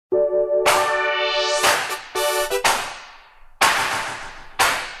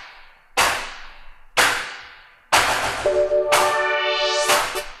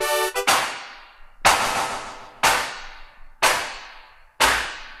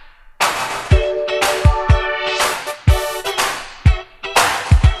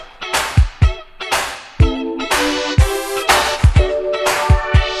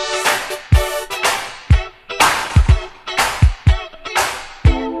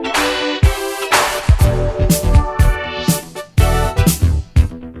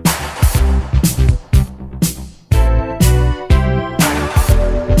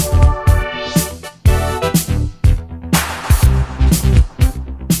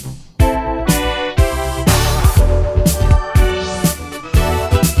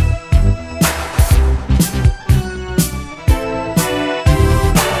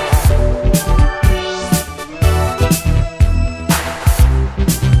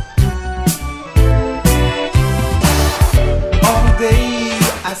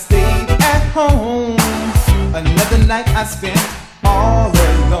I spent all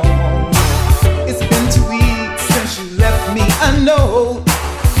alone. It's been 2 weeks since you left me a note.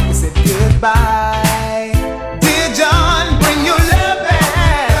 You said goodbye. Dear John, bring your love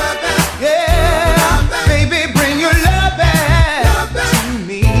back. Yeah, baby, bring your love back to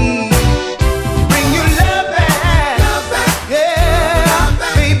me. Bring your love back. Yeah,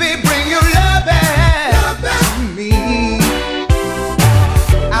 baby, bring your love back to me.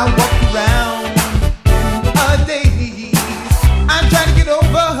 I walk around in a daze. I'm trying to get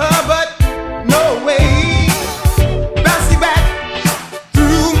over her, but no way. Bouncing back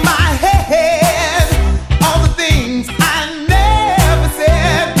through my head, all the things I never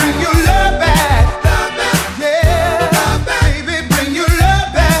said. Bring your love back, yeah, baby, bring your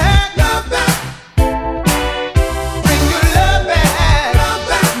love back, bring your love back,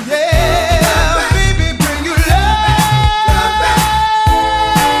 yeah, baby, bring your love back.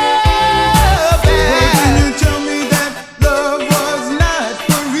 Why didn't you tell me that love was not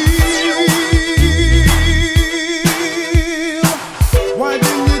for real? Why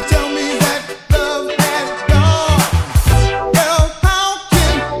didn't you tell me that love had gone? Well, how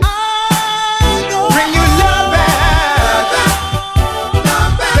can I go? Bring your love back,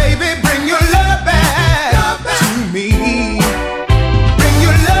 baby, bring your love back to me. Bring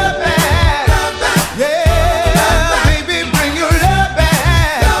your love back, yeah, baby, bring your love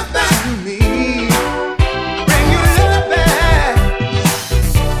back to me. Bring your love back.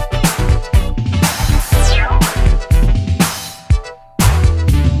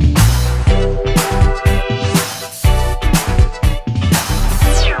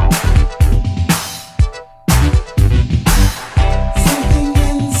 Something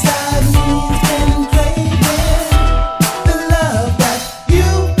inside me's been craving the love that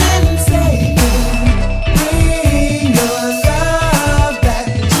you've been saving. Bring your love back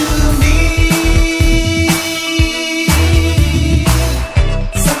to me.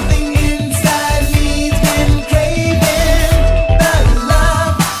 Something inside me's been craving the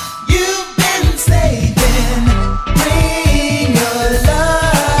love you've been saving. Bring your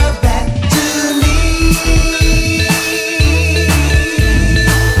love back to me.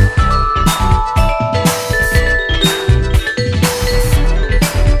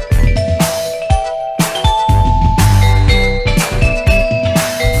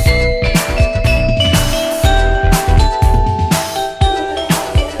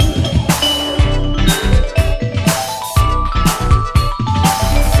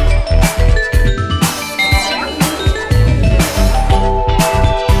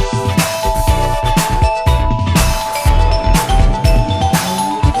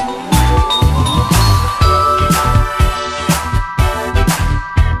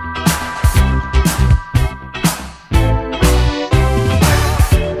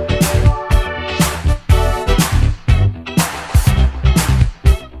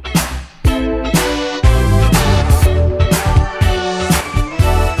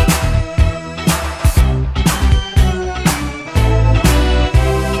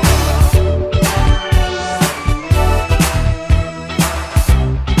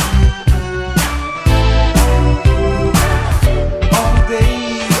 All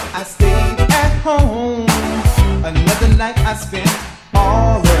day I stayed at home. Another night I spent